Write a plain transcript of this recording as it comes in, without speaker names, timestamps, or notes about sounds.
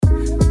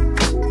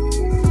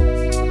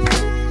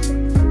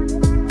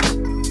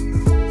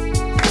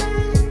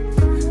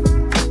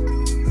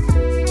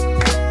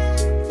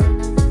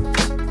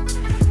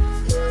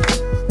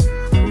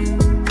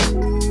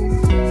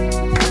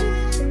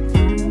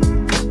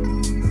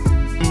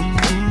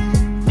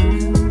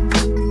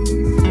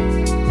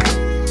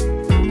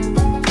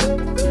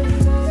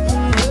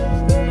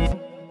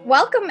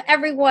Welcome,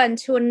 everyone,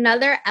 to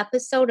another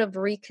episode of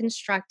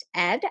Reconstruct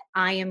Ed.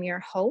 I am your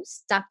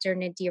host, Dr.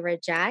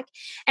 Nadira Jack,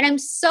 and I'm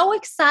so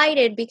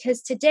excited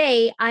because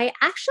today I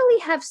actually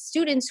have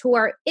students who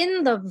are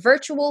in the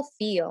virtual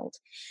field.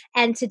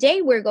 And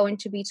today we're going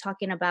to be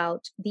talking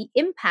about the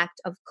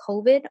impact of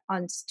COVID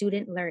on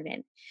student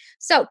learning.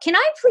 So, can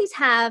I please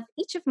have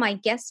each of my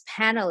guest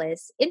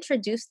panelists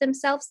introduce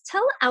themselves?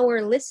 Tell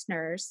our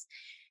listeners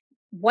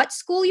what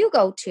school you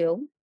go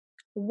to,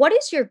 what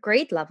is your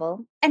grade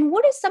level, and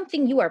what is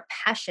something you are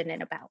passionate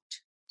about?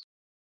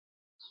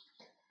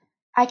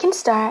 I can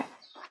start.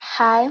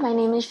 Hi, my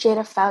name is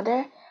Jada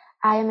Fowler.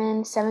 I am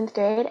in 7th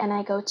grade and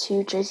I go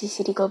to Jersey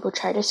City Global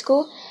Charter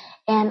School.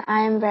 And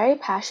I am very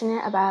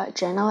passionate about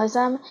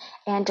journalism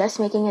and just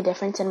making a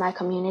difference in my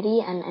community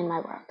and in my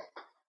world.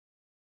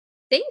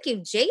 Thank you,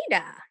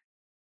 Jada.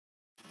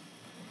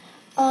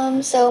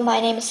 So my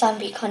name is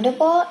Sanvi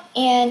Kandabal,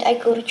 and I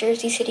go to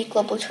Jersey City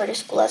Global Charter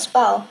School as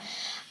well.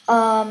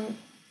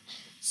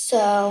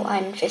 So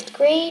I'm in 5th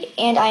grade,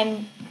 and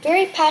I'm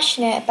very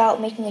passionate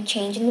about making a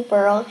change in the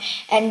world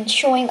and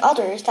showing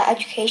others that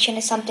education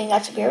is something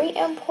that's very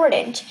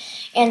important,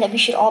 and that we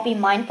should all be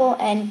mindful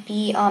and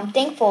be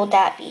thankful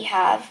that we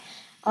have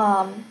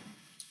the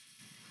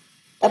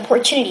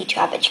opportunity to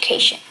have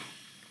education.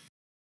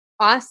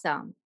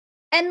 Awesome.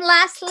 And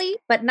lastly,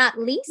 but not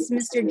least,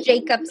 Mr.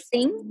 Jacob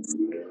Singh.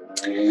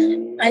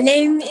 My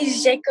name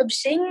is Jacob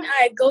Singh.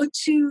 I go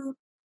to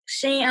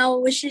St.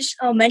 Aloysius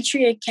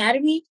Elementary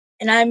Academy,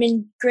 and I'm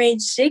in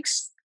grade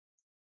 6.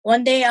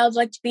 One day I would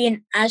like to be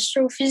an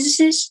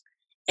astrophysicist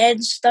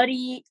and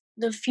study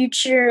the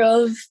future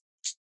of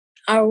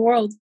our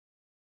world.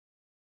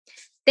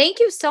 Thank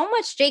you so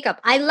much, Jacob.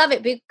 I love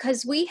it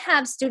because we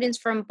have students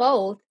from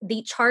both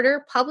the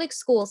charter public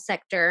school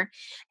sector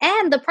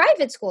and the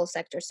private school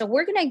sector. So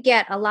we're going to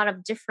get a lot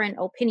of different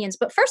opinions.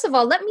 But first of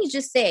all, let me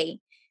just say,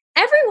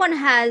 everyone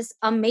has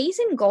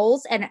amazing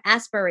goals and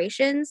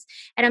aspirations.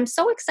 And I'm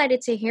so excited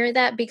to hear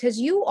that because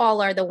you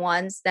all are the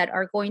ones that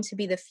are going to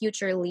be the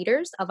future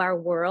leaders of our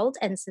world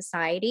and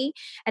society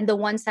and the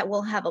ones that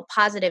will have a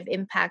positive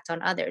impact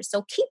on others.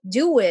 So keep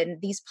doing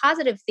these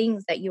positive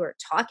things that you are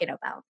talking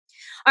about.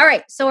 All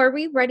right. So are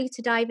we ready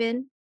to dive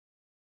in?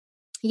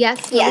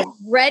 Yes. Yes.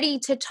 Ready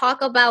to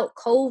talk about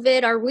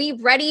COVID? Are we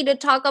ready to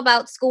talk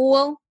about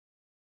school?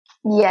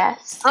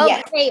 Yes.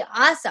 Okay, Yes.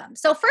 awesome.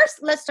 So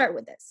first, let's start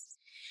with this.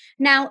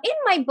 Now, in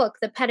my book,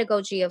 The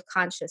Pedagogy of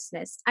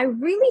Consciousness, I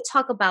really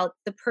talk about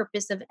the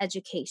purpose of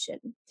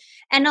education.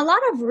 And a lot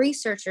of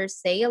researchers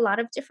say a lot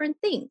of different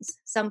things.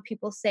 Some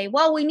people say,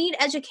 well, we need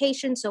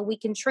education so we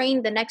can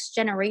train the next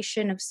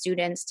generation of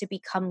students to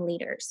become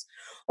leaders.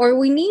 Or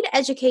we need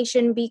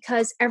education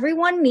because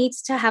everyone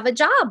needs to have a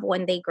job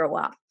when they grow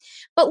up.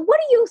 But what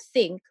do you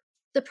think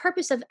the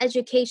purpose of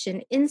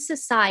education in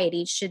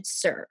society should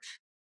serve?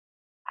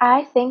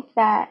 I think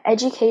that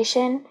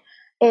education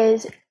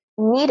is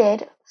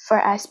needed for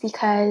us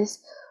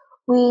because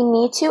we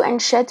need to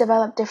and should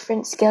develop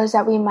different skills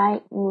that we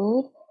might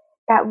need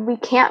that we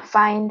can't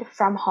find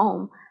from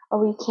home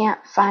or we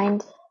can't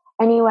find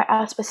anywhere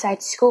else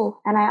besides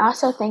school. And I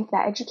also think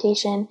that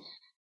education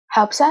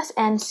helps us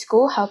and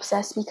school helps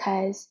us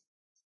because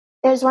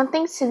there's one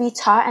thing to be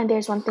taught and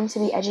there's one thing to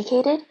be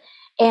educated.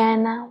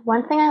 And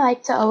one thing I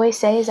like to always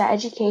say is that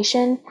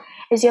education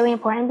is really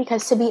important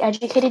because to be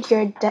educated,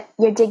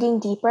 you're digging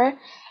deeper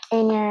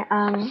and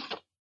you're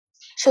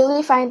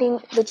truly finding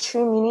the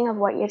true meaning of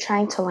what you're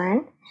trying to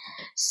learn.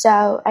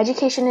 So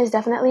education is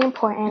definitely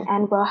important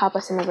and will help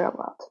us in the real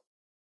world.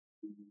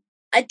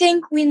 I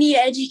think we need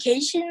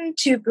education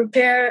to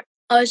prepare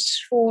us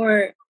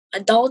for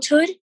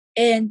adulthood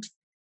and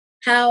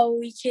how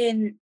we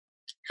can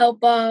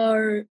help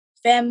our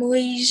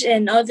families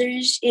and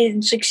others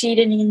in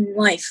succeeding in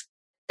life.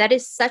 That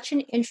is such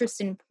an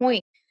interesting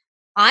point.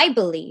 I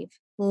believe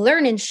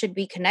learning should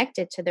be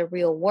connected to the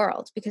real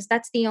world because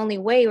that's the only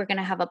way we're going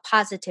to have a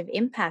positive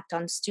impact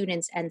on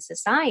students and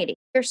society.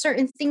 There are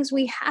certain things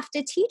we have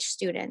to teach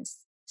students,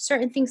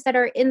 certain things that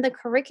are in the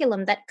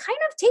curriculum that kind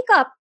of take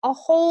up a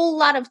whole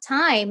lot of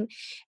time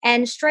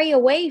and stray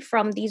away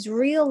from these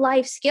real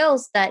life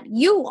skills that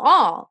you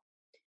all,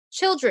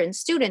 children,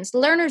 students,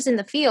 learners in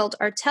the field,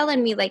 are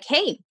telling me like,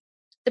 hey,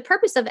 the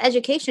purpose of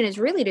education is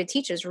really to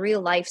teach us real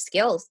life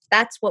skills.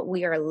 That's what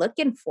we are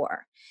looking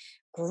for.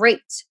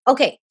 Great.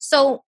 Okay,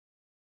 so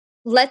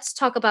let's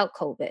talk about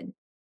COVID.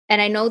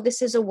 And I know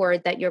this is a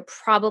word that you're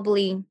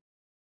probably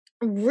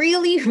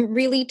really,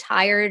 really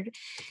tired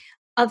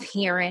of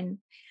hearing,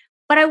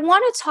 but I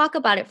want to talk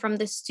about it from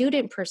the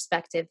student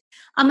perspective.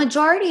 A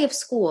majority of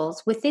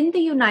schools within the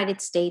United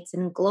States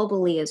and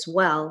globally as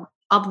well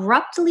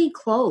abruptly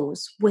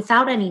close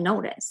without any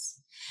notice.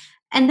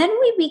 And then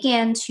we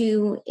began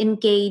to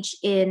engage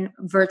in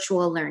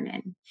virtual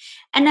learning.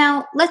 And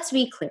now let's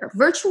be clear,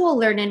 virtual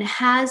learning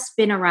has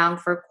been around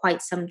for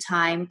quite some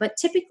time, but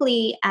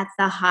typically at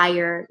the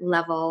higher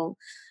level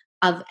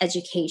of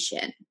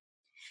education.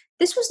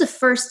 This was the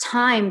first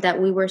time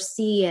that we were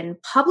seeing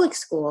public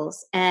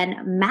schools and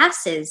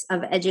masses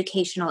of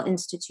educational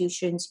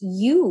institutions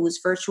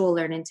use virtual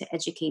learning to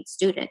educate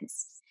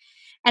students.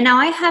 And now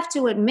I have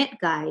to admit,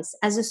 guys,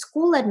 as a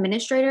school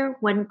administrator,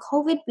 when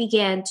COVID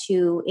began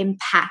to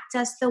impact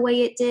us the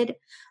way it did,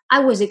 I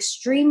was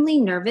extremely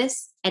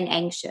nervous and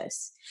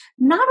anxious,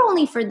 not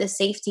only for the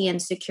safety and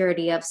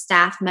security of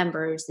staff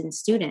members and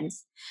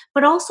students,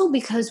 but also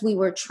because we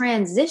were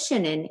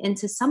transitioning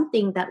into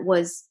something that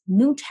was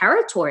new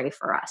territory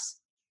for us.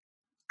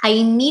 I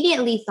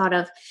immediately thought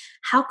of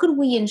how could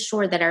we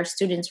ensure that our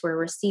students were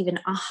receiving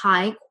a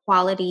high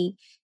quality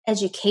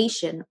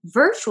education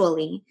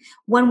virtually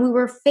when we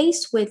were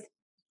faced with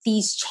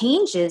these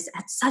changes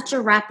at such a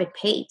rapid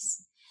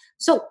pace.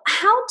 So,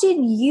 how did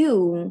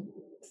you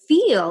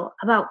feel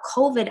about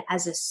COVID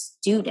as a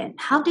student?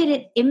 How did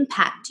it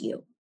impact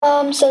you?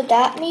 So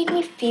that made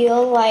me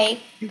feel like,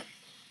 you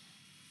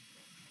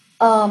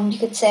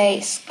could say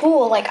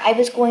school, like I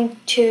was going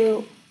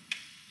to,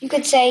 you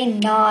could say,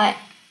 not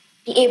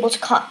be able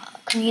to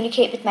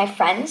communicate with my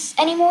friends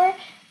anymore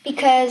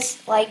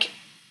because, like,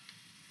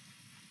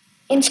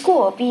 in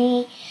school,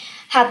 we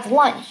have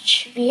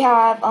lunch, we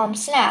have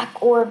snack,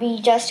 or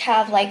we just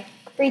have like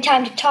free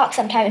time to talk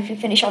sometime if we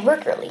finish our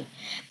work early.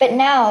 But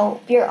now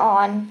we're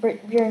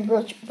in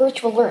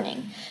virtual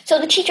learning, so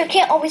the teacher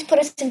can't always put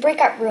us in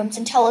breakout rooms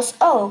and tell us,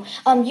 oh,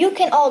 you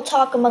can all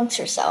talk amongst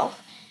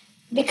yourself,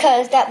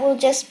 because that will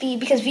just be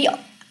because we,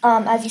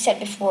 as you said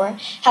before,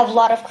 have a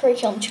lot of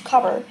curriculum to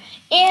cover,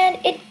 and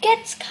it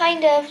gets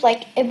kind of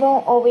like it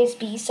won't always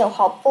be so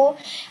helpful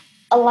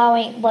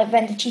allowing like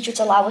when the teachers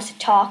allow us to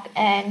talk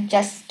and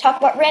just talk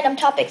about random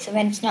topics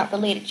when it's not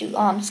related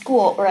to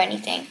school or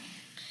anything.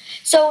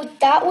 So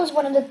that was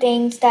one of the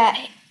things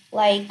that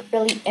like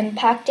really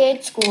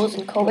impacted schools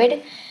in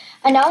COVID.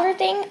 Another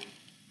thing,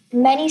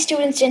 many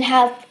students didn't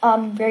have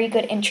very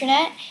good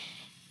internet,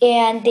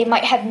 and they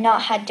might have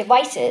not had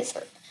devices.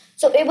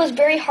 So it was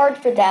very hard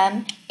for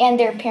them and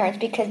their parents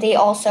because they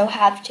also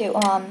have to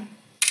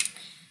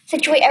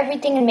situate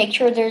everything and make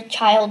sure their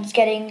child's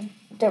getting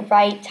the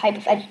right type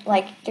of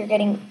like they're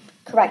getting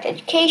correct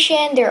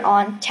education, they're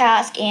on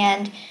task,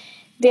 and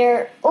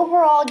they're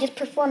overall just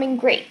performing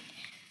great.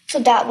 So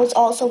that was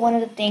also one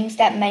of the things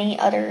that many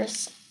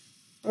others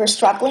were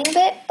struggling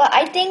with. But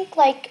I think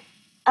like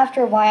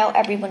after a while,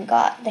 everyone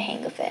got the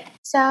hang of it.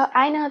 So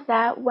I know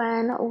that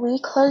when we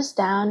closed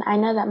down, I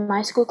know that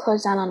my school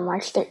closed down on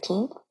March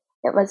 13th.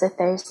 It was a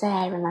Thursday,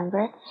 I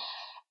remember.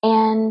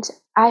 And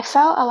I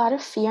felt a lot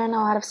of fear and a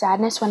lot of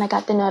sadness when I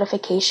got the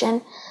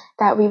notification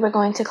that we were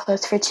going to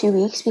close for 2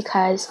 weeks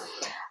because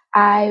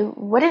I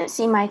wouldn't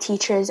see my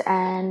teachers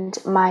and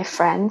my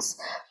friends,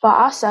 but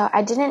also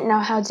I didn't know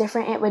how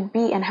different it would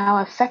be and how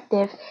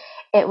effective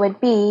it would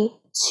be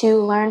to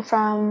learn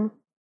from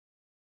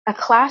a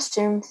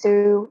classroom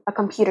through a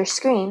computer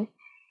screen.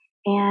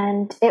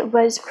 And it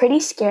was pretty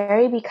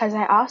scary because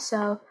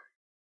the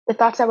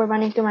thoughts that were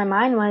running through my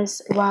mind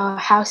was, well,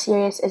 how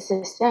serious is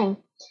this thing?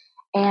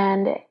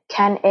 And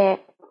can it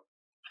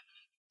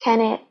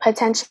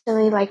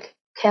potentially like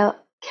kill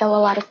a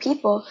lot of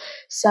people?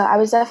 So I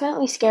was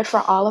definitely scared for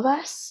all of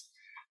us,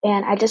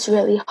 and I just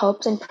really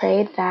hoped and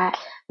prayed that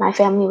my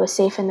family was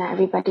safe and that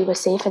everybody was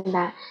safe and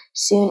that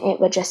soon it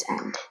would just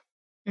end.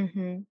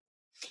 Mm-hmm.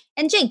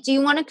 And Jake, do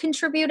you want to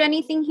contribute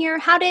anything here?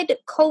 How did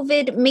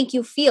COVID make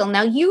you feel?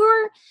 Now, you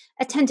were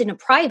attending a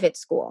private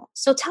school.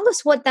 So tell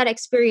us what that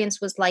experience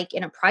was like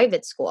in a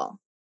private school.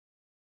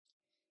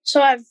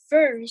 So at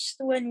first,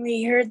 when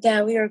we heard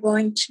that we were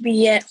going to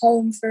be at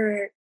home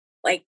for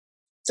like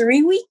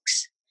 3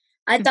 weeks,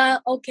 I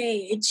thought,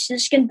 okay, it's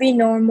just going to be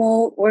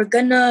normal. We're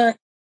going to,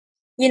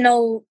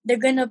 they're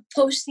going to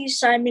post the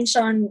assignments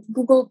on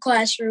Google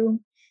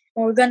Classroom,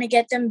 and we're going to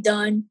get them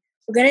done.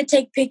 We're going to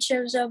take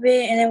pictures of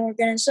it, and then we're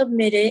going to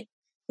submit it.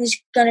 It's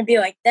going to be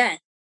like that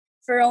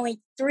for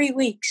only 3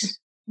 weeks.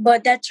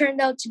 But that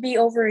turned out to be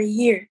over a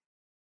year.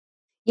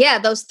 Yeah,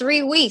 those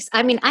 3 weeks.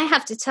 I mean, I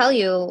have to tell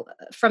you,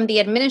 from the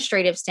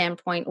administrative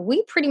standpoint,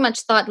 we pretty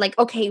much thought like,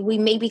 okay, we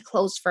may be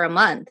closed for a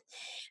month.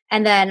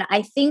 And then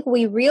I think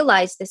we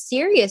realized the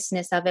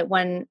seriousness of it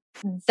when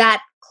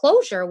that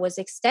closure was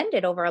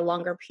extended over a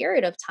longer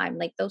period of time.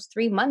 Like those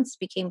 3 months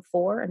became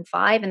 4 and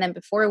 5. And then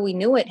before we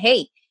knew it,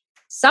 hey,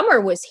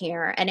 summer was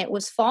here and it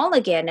was fall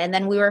again. And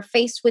then we were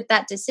faced with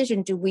that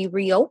decision. Do we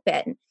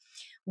reopen?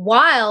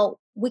 While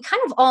we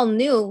kind of all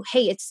knew,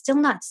 hey, it's still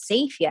not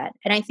safe yet.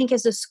 And I think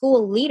as a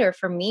school leader,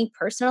 for me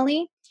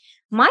personally,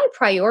 my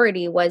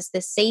priority was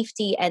the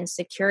safety and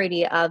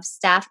security of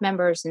staff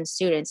members and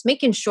students,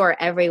 making sure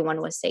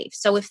everyone was safe.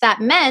 So if that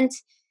meant,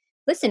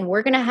 listen,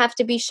 we're going to have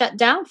to be shut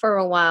down for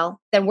a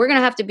while, then we're going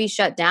to have to be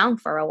shut down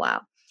for a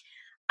while.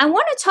 I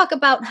want to talk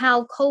about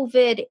how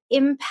COVID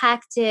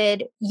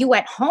impacted you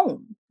at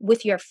home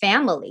with your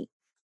family.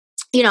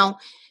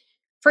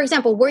 For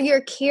example, were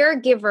your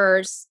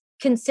caregivers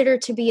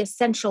considered to be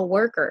essential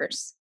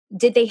workers?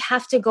 Did they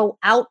have to go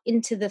out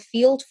into the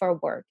field for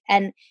work?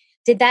 And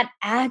did that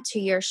add to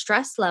your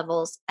stress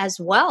levels as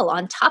well,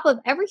 on top of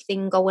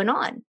everything going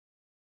on?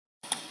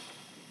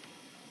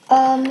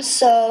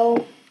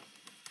 So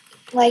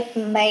like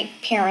my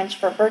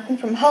parents were working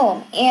from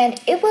home,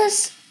 and it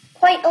was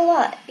quite a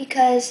lot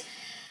because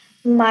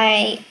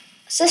my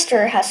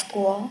sister has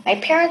school, my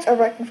parents are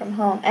working from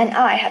home, and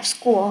I have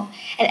school,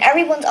 and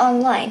everyone's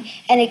online,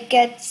 and it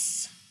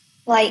gets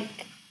like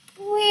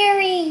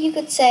very, you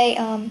could say,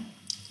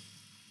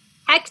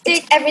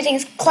 Hectic.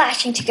 everything's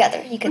clashing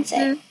together, you could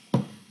say.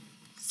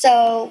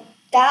 So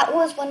that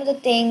was one of the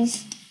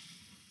things,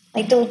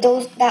 like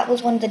those that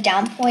was one of the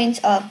down points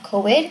of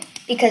COVID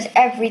because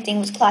everything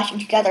was clashing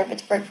together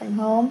with work from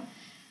home,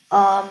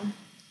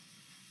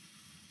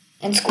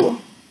 and school.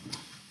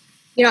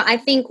 I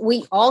think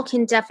we all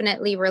can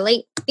definitely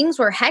relate. Things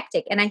were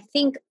hectic. And I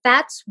think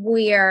that's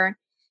where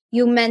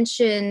you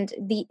mentioned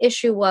the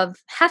issue of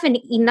having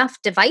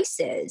enough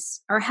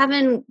devices or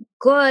having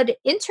good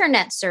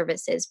internet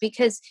services.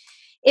 Because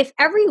if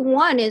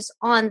everyone is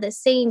on the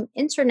same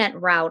internet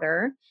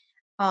router,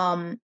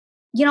 um,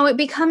 it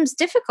becomes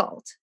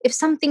difficult. If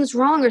something's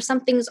wrong or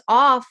something's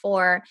off,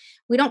 or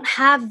we don't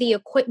have the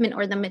equipment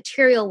or the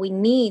material we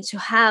need to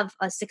have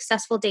a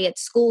successful day at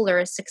school or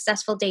a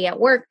successful day at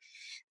work,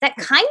 that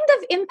kind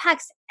of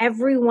impacts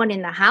everyone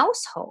in the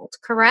household,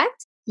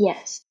 correct?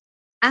 Yes.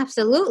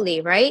 Absolutely,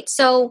 right?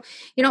 So,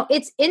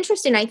 it's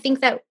interesting. I think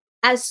that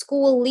as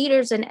school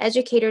leaders and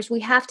educators,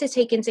 we have to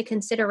take into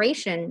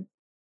consideration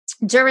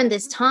during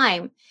this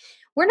time,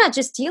 we're not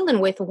just dealing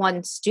with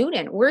one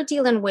student, we're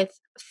dealing with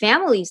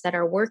families that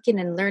are working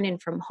and learning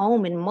from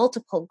home in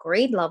multiple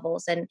grade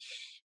levels, and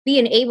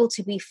being able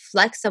to be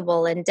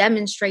flexible and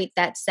demonstrate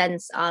that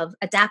sense of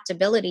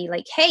adaptability.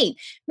 Like, hey,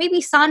 maybe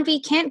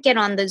Sanvi can't get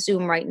on the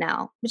Zoom right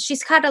now, but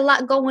she's got a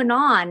lot going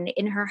on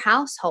in her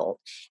household.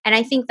 And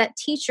I think that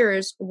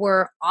teachers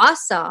were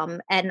awesome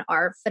and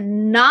are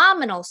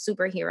phenomenal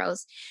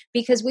superheroes,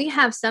 because we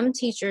have some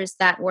teachers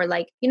that were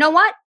like, you know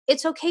what?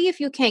 It's okay if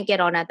you can't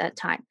get on at that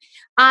time.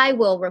 I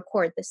will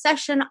record the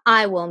session.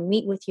 I will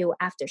meet with you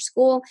after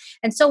school.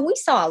 And so we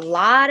saw a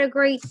lot of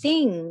great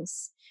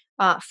things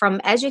from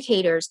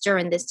educators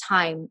during this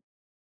time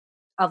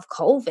of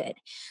COVID.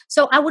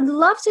 So I would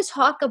love to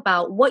talk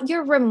about what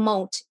your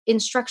remote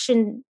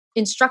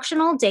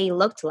instructional day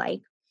looked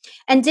like,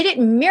 and did it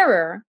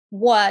mirror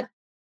what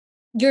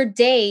your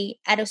day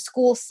at a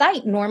school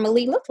site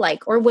normally looked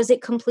like, or was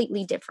it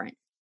completely different?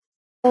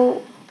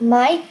 So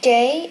my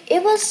day,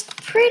 it was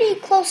pretty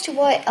close to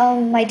what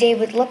my day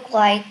would look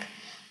like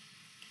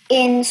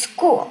in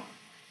school.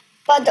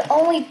 But the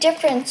only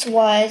difference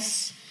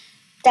was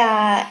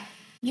that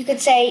you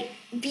could say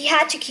we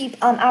had to keep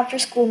after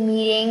school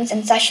meetings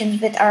and sessions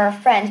with our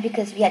friends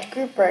because we had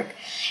group work.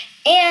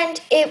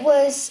 And it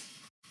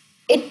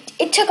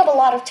took up a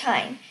lot of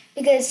time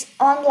because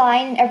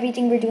online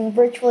everything we're doing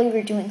virtually,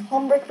 we're doing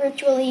homework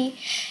virtually,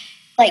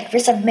 like we're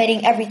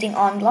submitting everything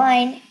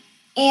online.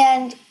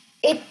 And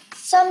it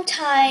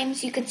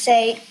sometimes you could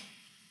say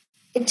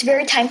it's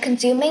very time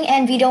consuming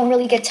and we don't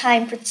really get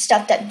time for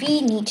stuff that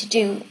we need to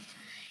do.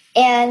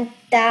 And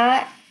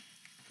that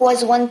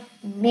was one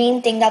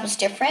main thing that was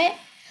different.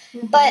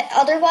 But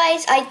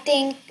otherwise, I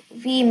think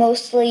we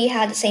mostly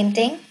had the same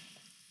thing.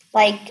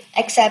 Like,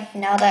 except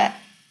now that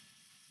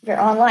we're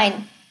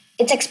online,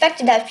 it's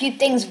expected that a few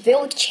things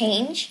will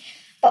change.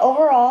 But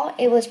overall,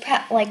 it was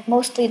like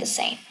mostly the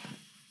same.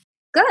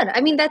 Good.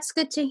 I mean, that's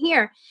good to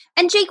hear.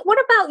 And Jake, what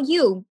about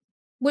you?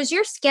 Was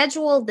your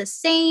schedule the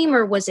same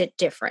or was it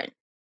different?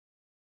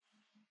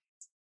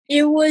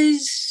 It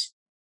was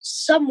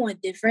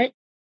somewhat different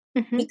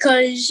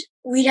because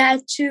we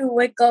had to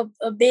wake up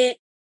a bit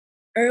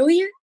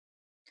earlier,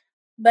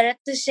 but at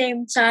the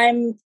same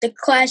time, the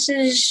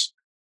classes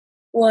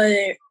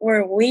were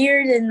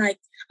weird, and like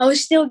I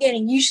was still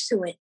getting used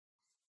to it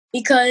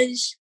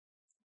because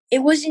it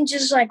wasn't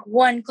just like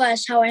one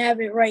class how I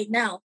have it right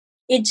now.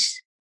 It's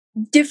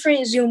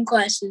different Zoom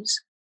classes.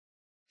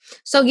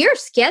 So your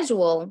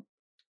schedule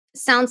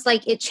sounds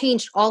like it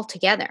changed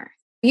altogether.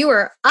 You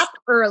were up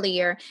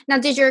earlier. Now,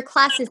 did your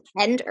classes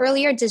end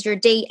earlier? Does your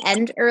day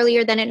end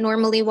earlier than it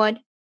normally would?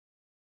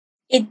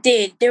 It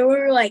did. There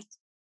were like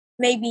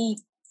maybe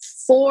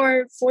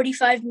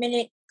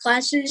 45-minute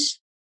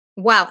classes.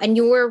 Wow. And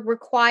you were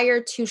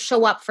required to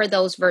show up for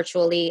those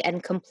virtually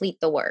and complete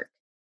the work?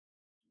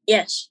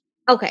 Yes.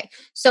 Okay.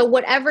 So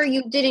whatever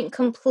you didn't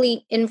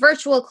complete in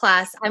virtual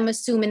class, I'm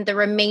assuming the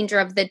remainder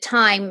of the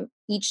time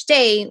each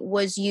day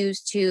was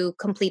used to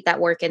complete that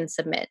work and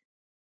submit.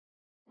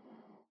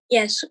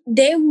 Yes.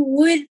 They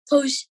would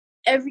post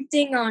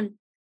everything on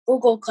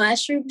Google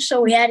Classroom,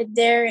 so we had it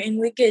there and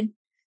we could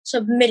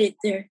submit it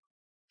there.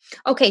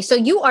 Okay. So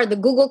you are the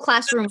Google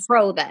Classroom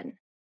Pro then.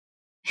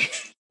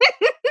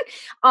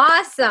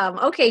 Awesome.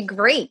 Okay,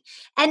 great.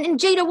 And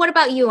Jada, what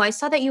about you? I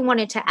saw that you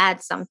wanted to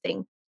add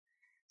something.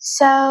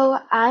 So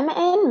I'm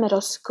in middle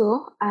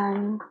school.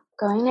 I'm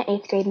going to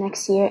 8th grade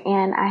next year,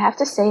 and I have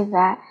to say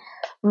that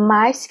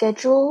my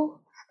schedule,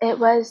 it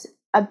was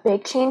a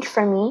big change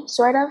for me,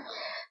 sort of,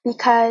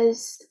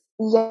 because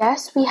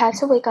yes, we had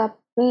to wake up.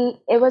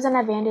 It was an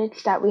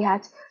advantage that we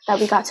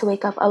got to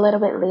wake up a little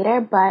bit later,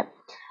 but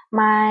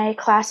my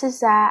classes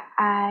that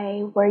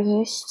I were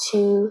used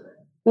to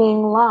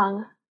being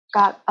long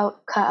got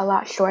cut a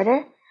lot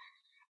shorter.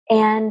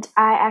 And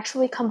I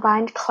actually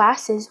combined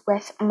classes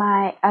with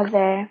my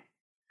other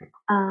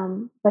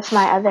with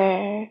my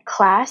other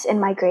class in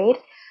my grade.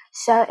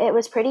 So it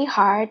was pretty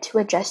hard to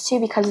adjust to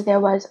because there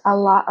was a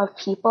lot of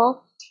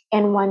people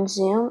in one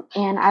Zoom,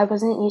 and I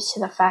wasn't used to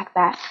the fact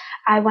that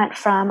I went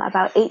from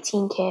about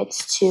 18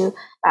 kids to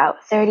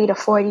about 30 to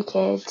 40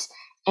 kids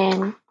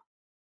in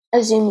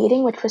a Zoom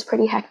meeting, which was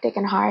pretty hectic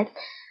and hard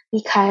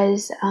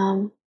because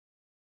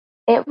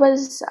it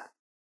was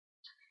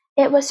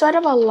it was sort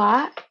of a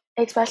lot,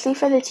 especially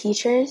for the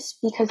teachers,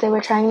 because they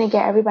were trying to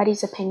get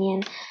everybody's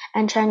opinion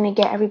and trying to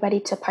get everybody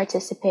to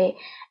participate.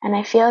 And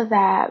I feel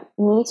that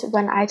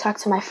when I talk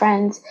to my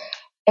friends,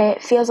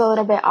 it feels a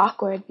little bit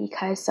awkward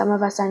because some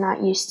of us are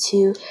not used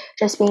to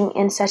just being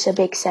in such a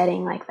big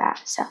setting like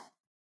that. So,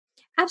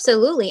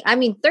 Absolutely. I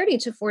mean, 30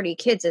 to 40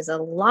 kids is a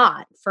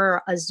lot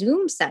for a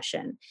Zoom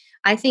session.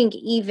 I think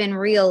even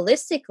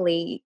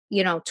realistically,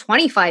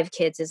 25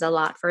 kids is a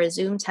lot for a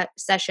Zoom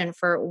session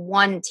for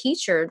one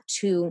teacher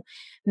to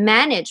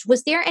manage.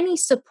 Was there any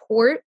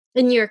support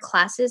in your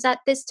classes at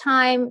this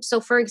time?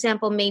 So, for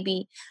example,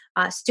 maybe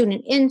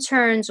student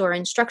interns or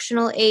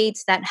instructional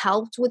aides that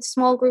helped with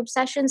small group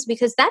sessions,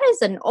 because that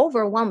is an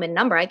overwhelming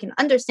number. I can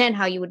understand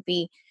how you would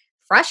be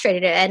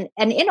frustrated,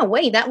 and in a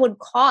way that would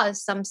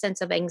cause some sense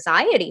of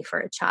anxiety for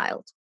a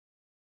child.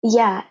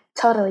 yeah,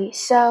 totally.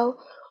 So,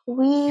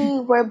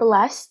 we were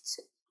blessed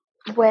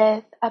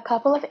with a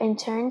couple of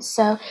interns.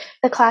 So,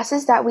 the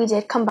classes that we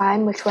did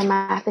combine, which were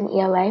math and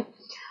ELA,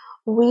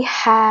 we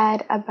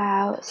had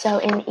so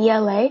in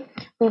ELA,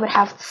 we would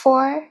have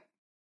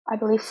I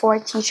believe, four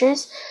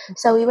teachers.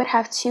 So we would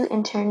have two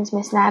interns,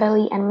 Miss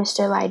Natalie and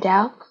Mr.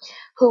 Lydell,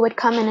 who would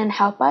come in and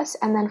help us.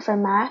 And then for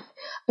math,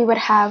 we would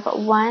have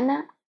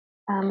one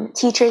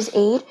teacher's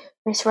aide,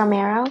 Miss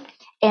Romero,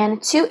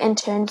 and two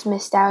interns,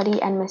 Miss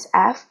Dowdy and Miss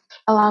F,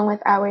 along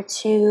with our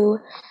two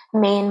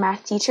main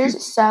math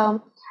teachers.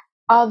 So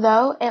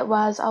although it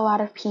was a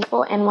lot of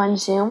people in one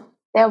Zoom,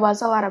 there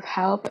was a lot of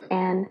help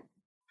and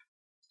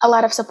a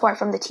lot of support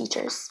from the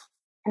teachers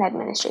and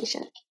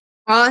administration.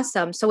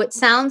 Awesome. So it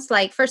sounds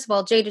like, first of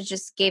all, Jada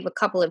just gave a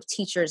couple of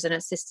teachers and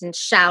assistants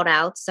shout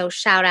out. So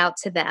shout out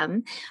to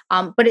them.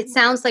 But it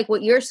sounds like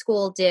what your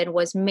school did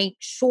was make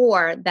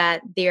sure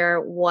that there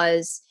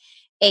was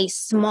a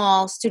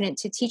small student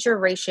to teacher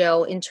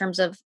ratio in terms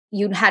of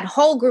you had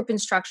whole group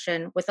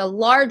instruction with a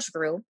large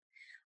group.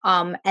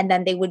 And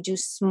then they would do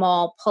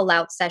small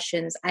pull-out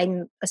sessions,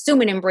 I'm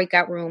assuming in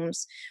breakout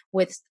rooms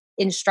with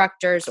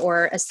instructors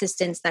or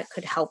assistants that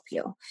could help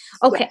you.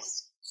 Okay,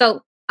 Yes.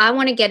 so I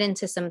want to get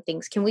into some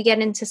things. Can we get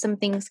into some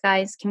things,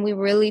 guys? Can we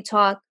really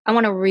talk? I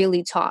want to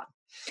really talk.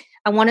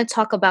 I want to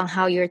talk about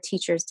how your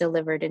teachers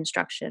delivered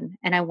instruction,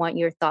 and I want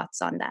your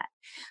thoughts on that.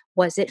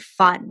 Was it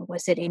fun?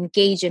 Was it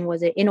engaging?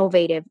 Was it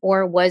innovative?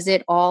 Or was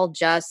it all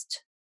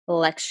just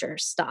lecture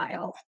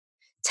style?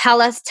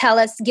 Tell us,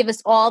 give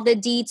us all the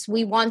deets.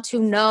 We want to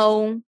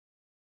know.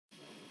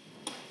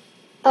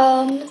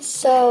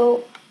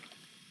 So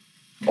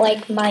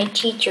like my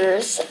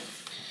teachers,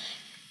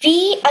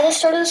 we at the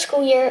start of the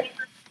school year,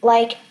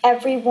 like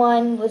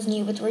everyone was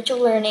new with virtual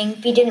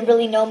learning. We didn't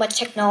really know much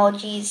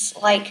technologies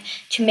like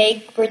to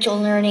make virtual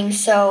learning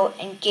so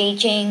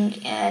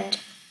engaging and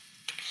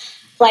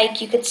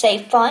like you could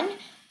say fun,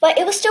 but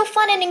it was still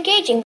fun and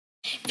engaging.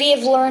 We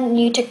have learned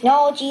new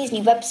technologies,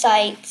 new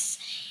websites,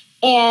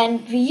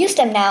 and we use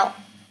them now.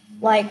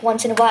 Like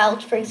once in a while,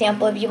 for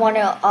example, if you want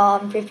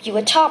to review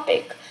a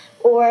topic,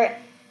 or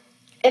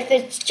if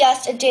it's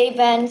just a day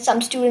when some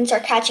students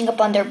are catching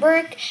up on their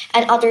work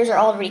and others are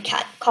already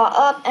caught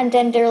up, and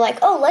then they're like,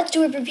 oh, let's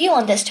do a review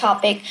on this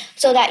topic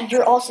so that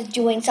you're also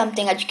doing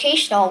something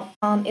educational.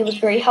 It was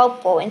very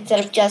helpful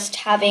instead of just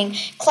having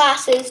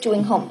classes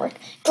doing homework,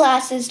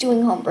 classes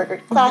doing homework, or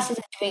classes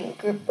doing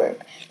group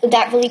work. So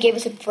that really gave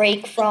us a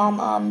break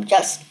from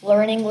just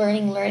learning.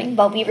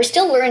 But we were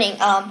still learning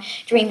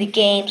during the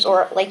games,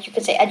 or like you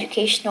could say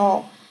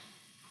educational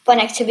fun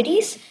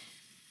activities.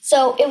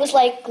 So it was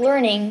like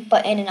learning,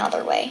 but in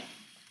another way.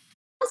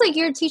 Sounds like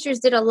your teachers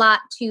did a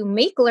lot to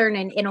make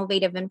learning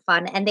innovative and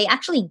fun, and they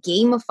actually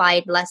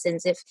gamified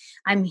lessons, if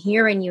I'm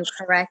hearing you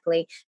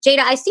correctly. Jada,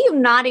 I see you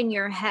nodding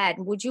your head.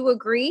 Would you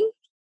agree?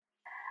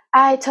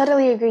 I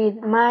totally agree.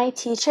 My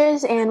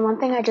teachers, and one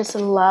thing I just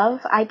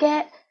love, I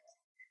get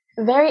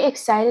very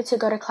excited to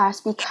go to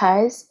class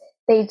because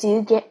they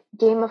do get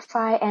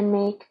gamify and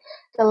make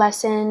the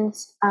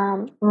lessons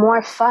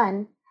more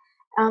fun.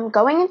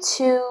 Going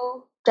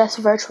into just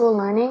virtual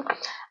learning,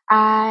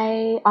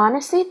 I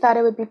honestly thought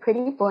it would be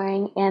pretty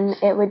boring and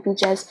it would be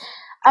just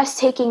us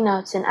taking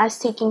notes and us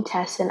taking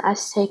tests and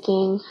us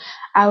taking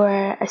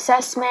our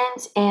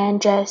assessments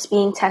and just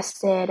being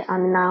tested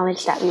on the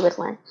knowledge that we would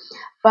learn.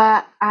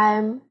 But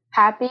I'm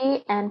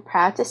happy and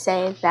proud to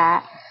say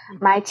that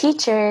my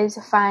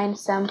teachers find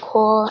some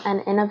cool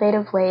and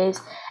innovative ways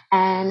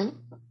and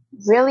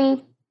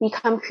really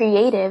become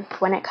creative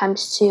when it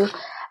comes to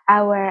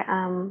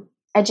our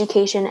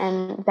education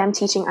and them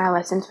teaching our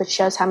lessons, which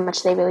shows how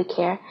much they really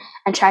care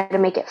and try to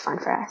make it fun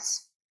for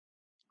us.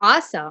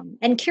 Awesome.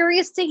 And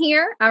curious to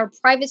hear our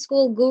private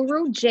school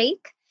guru,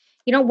 Jake.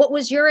 What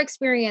was your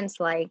experience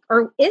like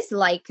or is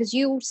like, because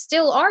you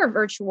still are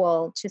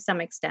virtual to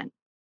some extent?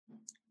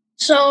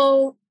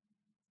 So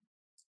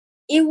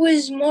it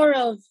was more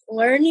of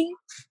learning,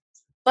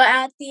 but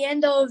at the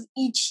end of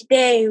each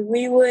day,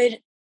 we would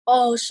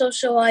all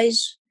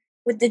socialize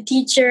with the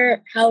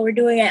teacher, how we're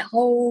doing at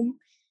home,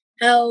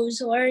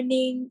 how's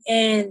learning,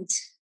 and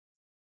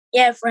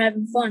yeah, if we're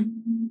having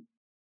fun.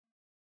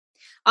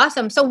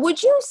 Awesome. So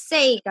would you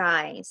say,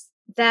 guys,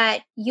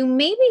 that you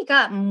maybe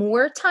got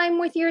more time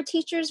with your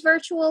teachers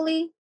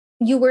virtually?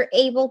 You were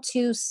able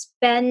to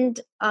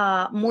spend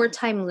more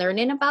time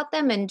learning about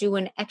them and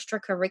doing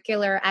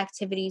extracurricular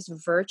activities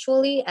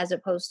virtually as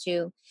opposed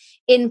to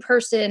in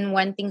person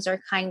when things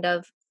are kind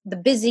of the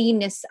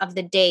busyness of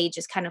the day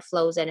just kind of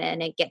flows in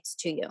and it gets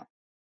to you.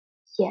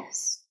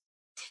 Yes.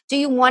 Do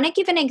you want to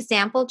give an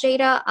example,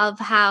 Jada, of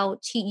how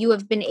you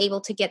have been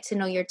able to get to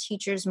know your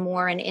teachers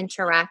more and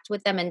interact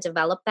with them and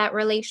develop that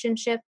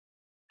relationship?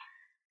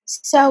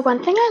 So,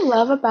 one thing I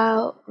love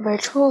about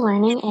virtual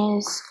learning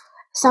is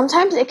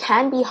sometimes it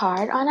can be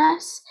hard on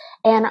us,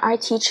 and our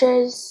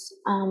teachers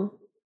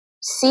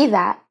see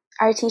that.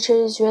 Our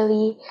teachers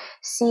really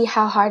see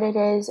how hard it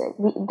is.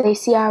 They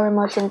see our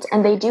emotions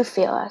and they do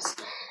feel us.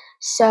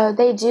 So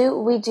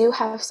we do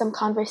have some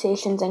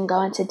conversations and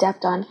go into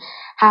depth on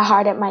how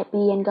hard it might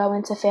be and go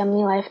into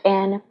family life.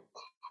 And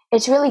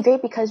it's really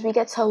great because we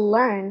get to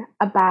learn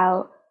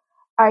about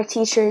our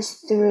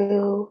teachers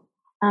through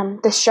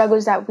the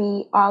struggles that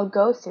we all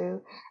go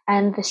through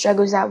and the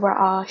struggles that we're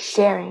all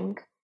sharing,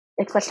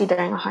 especially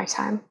during a hard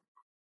time.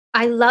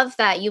 I love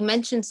that. You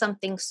mentioned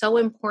something so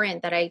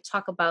important that I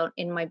talk about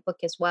in my book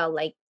as well,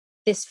 like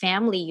this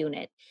family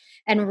unit,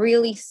 and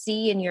really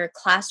see in your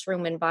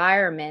classroom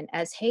environment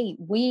as, hey,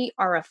 we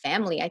are a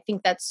family. I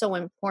think that's so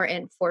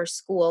important for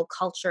school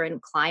culture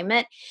and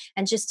climate,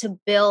 and just to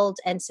build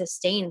and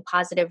sustain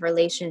positive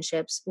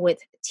relationships with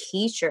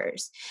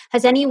teachers.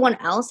 Has anyone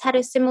else had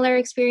a similar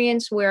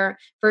experience where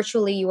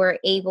virtually you were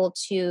able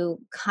to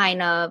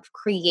kind of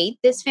create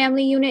this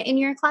family unit in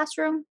your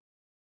classroom?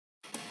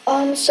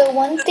 So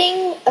one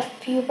thing a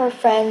few of our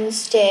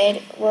friends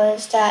did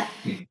was that,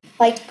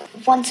 like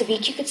once a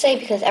week, you could say,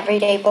 because every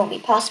day won't be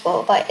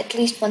possible, but at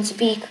least once a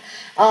week,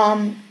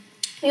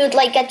 we would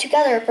like get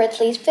together for at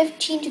least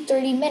 15 to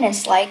 30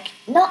 minutes, like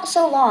not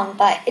so long,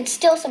 but it's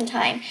still some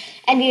time,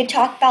 and we would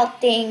talk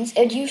about things. It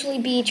would usually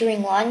be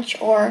during lunch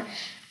or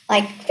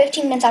like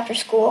 15 minutes after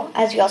school,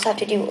 as we also have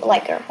to do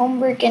like our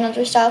homework and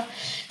other stuff.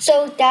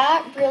 So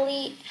that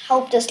really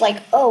helped us,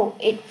 like, oh,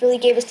 it really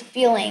gave us the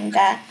feeling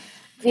that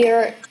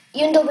we're,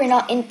 even though we're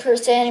not in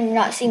person and we're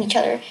not seeing each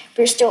other,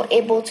 we're still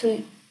able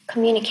to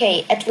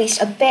communicate at least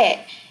a bit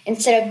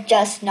instead of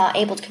just not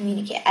able to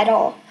communicate at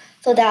all.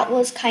 So that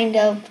was kind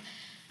of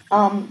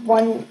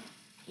one,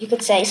 you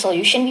could say,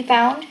 solution we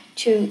found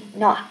to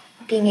not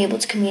being able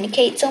to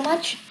communicate so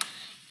much.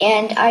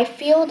 And I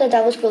feel that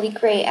that was really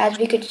great as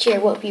we could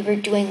share what we were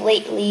doing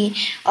lately,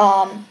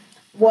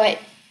 what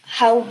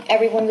how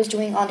everyone was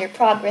doing on their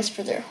progress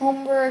for their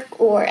homework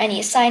or any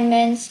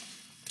assignments,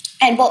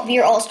 and what we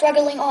were all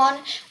struggling on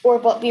or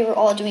what we were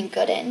all doing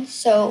good in.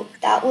 So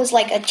that was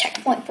like a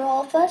checkpoint for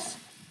all of us.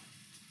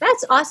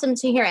 That's awesome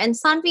to hear. And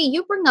Sanvi,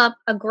 you bring up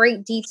a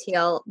great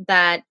detail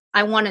that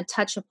I want to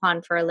touch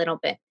upon for a little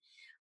bit.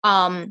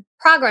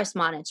 Progress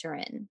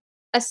monitoring,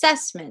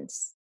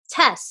 assessments,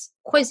 tests,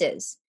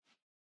 quizzes.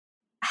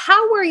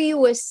 How were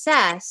you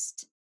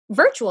assessed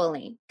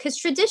virtually? Because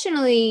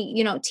traditionally,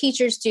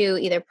 teachers do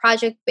either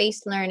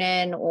project-based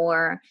learning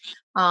or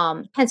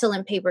pencil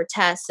and paper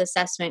tests,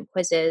 assessment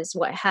quizzes,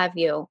 what have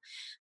you.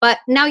 But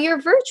now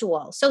you're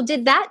virtual. So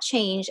did that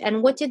change?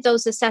 And what did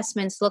those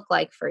assessments look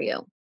like for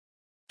you?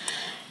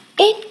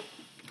 It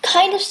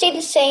kind of stayed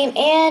the same,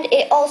 and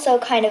it also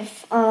kind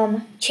of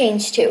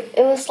changed too.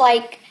 It was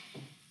like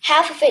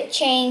half of it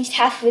changed,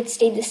 half of it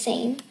stayed the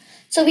same.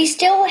 So we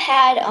still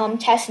had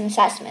tests and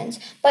assessments,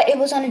 but it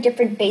was on a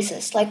different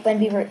basis. Like when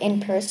we were in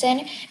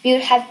person, we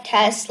would have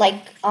tests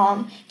like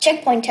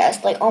checkpoint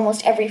tests, like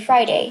almost every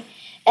Friday,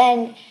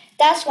 and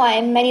that's why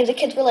many of the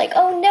kids were like,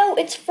 "Oh no,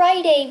 it's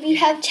Friday! We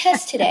have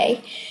tests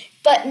today."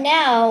 But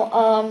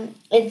now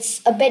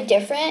it's a bit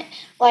different.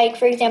 Like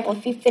for example,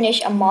 if we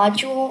finish a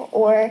module,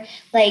 or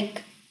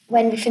like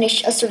when we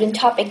finish a certain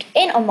topic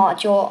in a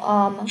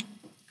module,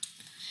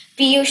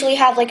 we usually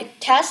have like a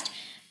test.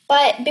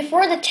 But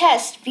before the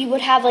test, we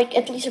would have like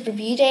at least a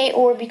review day,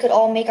 or we could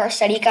all make our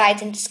study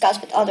guides and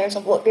discuss with others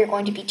of what we're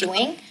going to be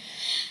doing.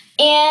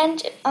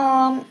 And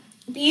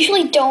we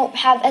usually don't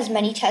have as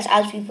many tests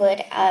as we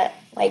would at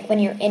like when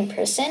you're in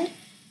person.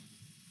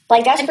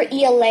 Like that's for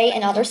ELA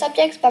and other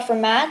subjects, but for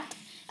math,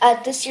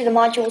 this year the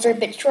modules are a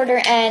bit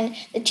shorter, and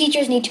the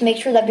teachers need to make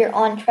sure that we're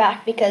on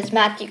track because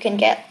math you can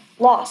get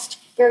lost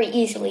very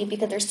easily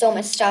because there's so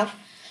much stuff.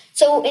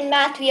 So in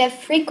math we have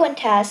frequent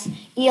tests,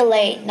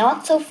 ELA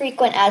not so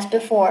frequent as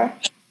before.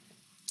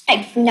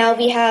 Like now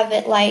we have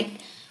it like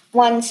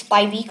once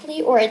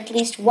bi-weekly or at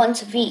least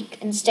once a week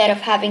instead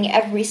of having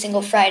every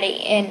single Friday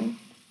in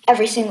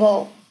every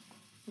single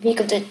week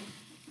of the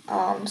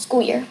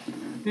school year.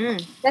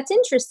 That's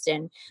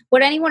interesting.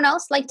 Would anyone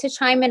else like to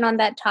chime in on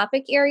that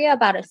topic area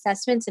about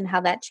assessments and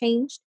how that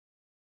changed?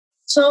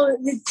 So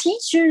the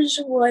teachers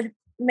would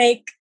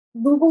make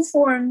Google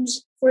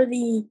Forms for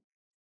the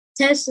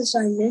test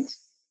assignments,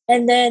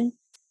 and then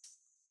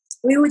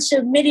we would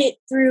submit it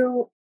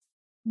through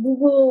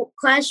Google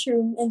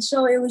Classroom, and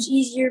so it was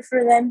easier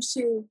for them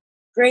to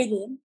grade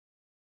it.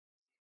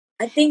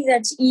 I think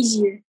that's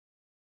easier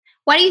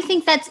Why do you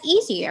think that's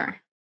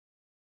easier?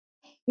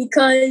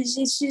 because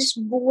it's just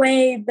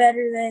way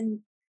better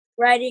than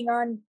writing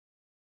on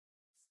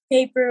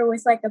paper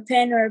with like a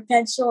pen or a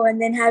pencil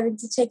and then having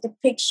to take a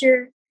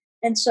picture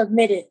and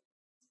submit it.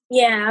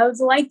 Yeah, I would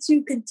like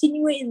to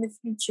continue it in the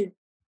future.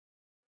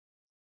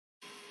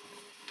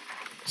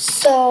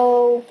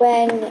 So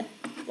when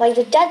like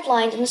the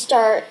deadline didn't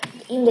start,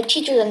 even the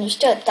teachers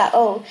understood that,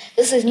 oh,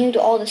 this is new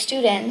to all the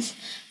students.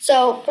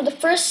 So for the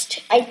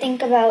first, I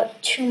think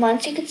about 2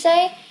 months, you could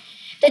say,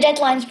 the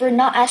deadlines were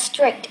not as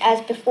strict as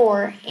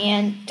before,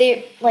 and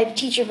they like the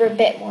teachers were a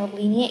bit more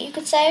lenient, you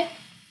could say,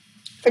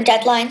 for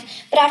deadlines.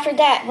 But after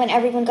that, when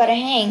everyone got a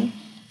hang,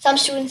 some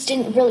students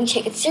didn't really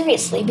take it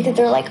seriously because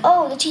they're like,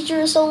 oh, the teacher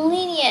is so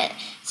lenient,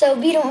 so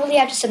we don't really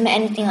have to submit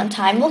anything on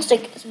time. Looks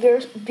like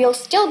we'll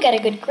still get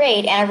a good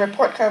grade and our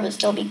report card will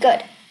still be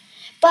good.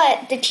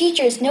 But the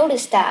teachers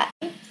noticed that,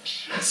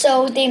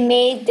 so they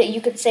made that,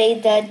 you could say,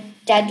 the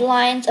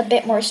deadlines a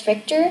bit more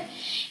stricter,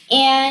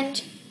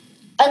 and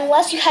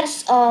unless you had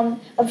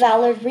a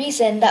valid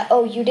reason that,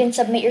 oh, you didn't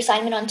submit your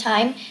assignment on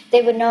time,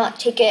 they would not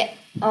take it,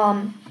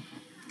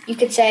 you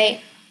could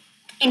say,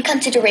 in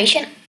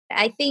consideration.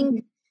 I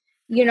think,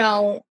 you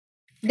know,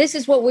 this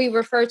is what we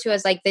refer to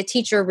as like the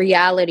teacher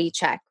reality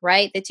check,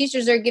 right? The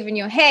teachers are giving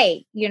you,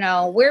 hey,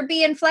 we're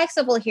being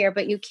flexible here,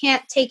 but you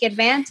can't take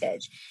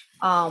advantage.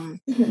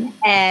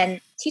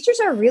 And teachers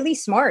are really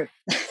smart.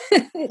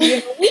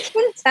 We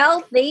can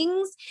tell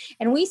things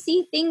and we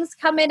see things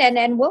coming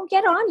and we'll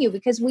get on you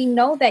because we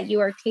know that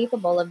you are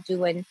capable of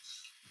doing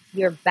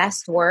your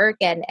best work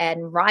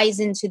and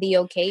rising to the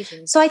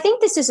occasion. So I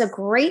think this is a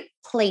great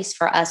place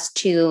for us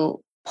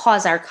to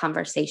pause our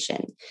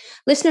conversation.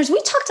 Listeners,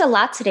 we talked a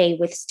lot today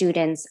with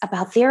students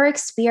about their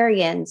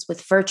experience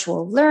with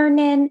virtual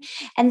learning,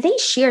 and they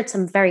shared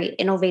some very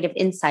innovative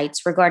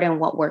insights regarding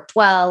what worked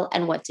well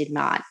and what did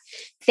not.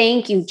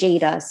 Thank you,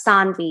 Jada,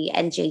 Sanvi,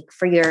 and Jake,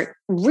 for your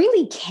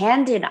really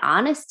candid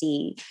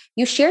honesty.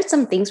 You shared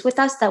some things with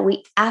us that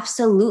we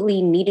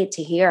absolutely needed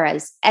to hear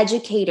as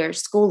educators,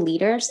 school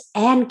leaders,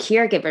 and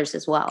caregivers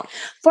as well.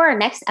 For our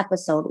next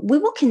episode, we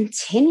will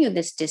continue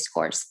this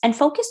discourse and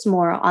focus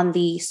more on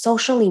the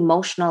social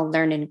emotional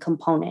learning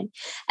component,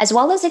 as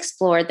well as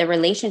explore the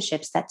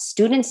relationships that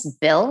students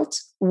build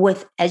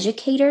with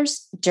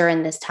educators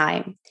during this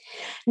time.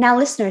 Now,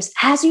 listeners,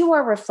 as you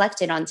are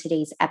reflected on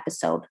today's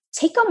episode,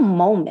 take a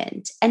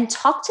moment and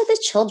talk to the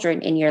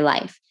children in your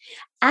life.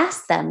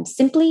 Ask them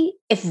simply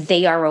if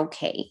they are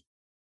okay.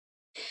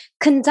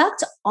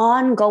 Conduct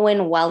ongoing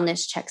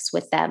wellness checks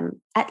with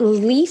them, at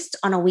least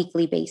on a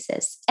weekly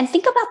basis. And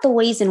think about the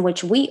ways in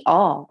which we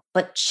all,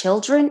 but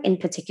children in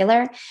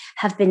particular,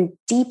 have been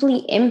deeply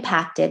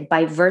impacted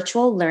by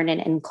virtual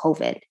learning and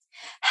COVID.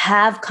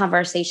 Have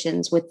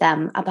conversations with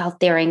them about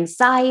their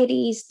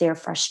anxieties, their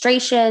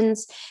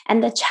frustrations,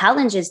 and the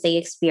challenges they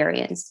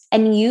experience,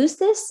 and use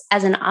this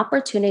as an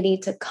opportunity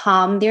to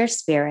calm their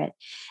spirit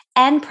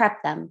and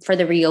prep them for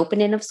the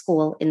reopening of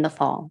school in the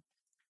fall.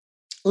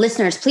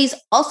 Listeners, please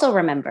also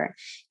remember,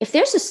 if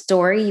there's a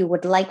story you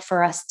would like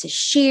for us to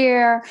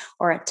share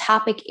or a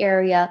topic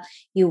area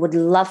you would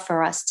love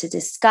for us to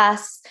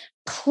discuss,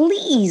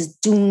 please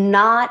do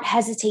not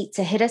hesitate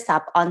to hit us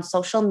up on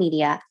social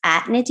media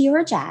at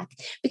Nadira Jack,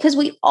 because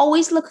we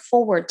always look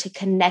forward to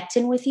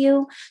connecting with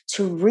you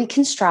to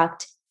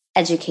reconstruct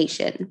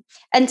education.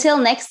 Until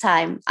next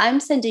time, I'm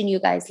sending you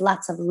guys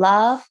lots of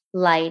love,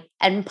 light,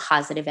 and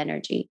positive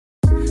energy.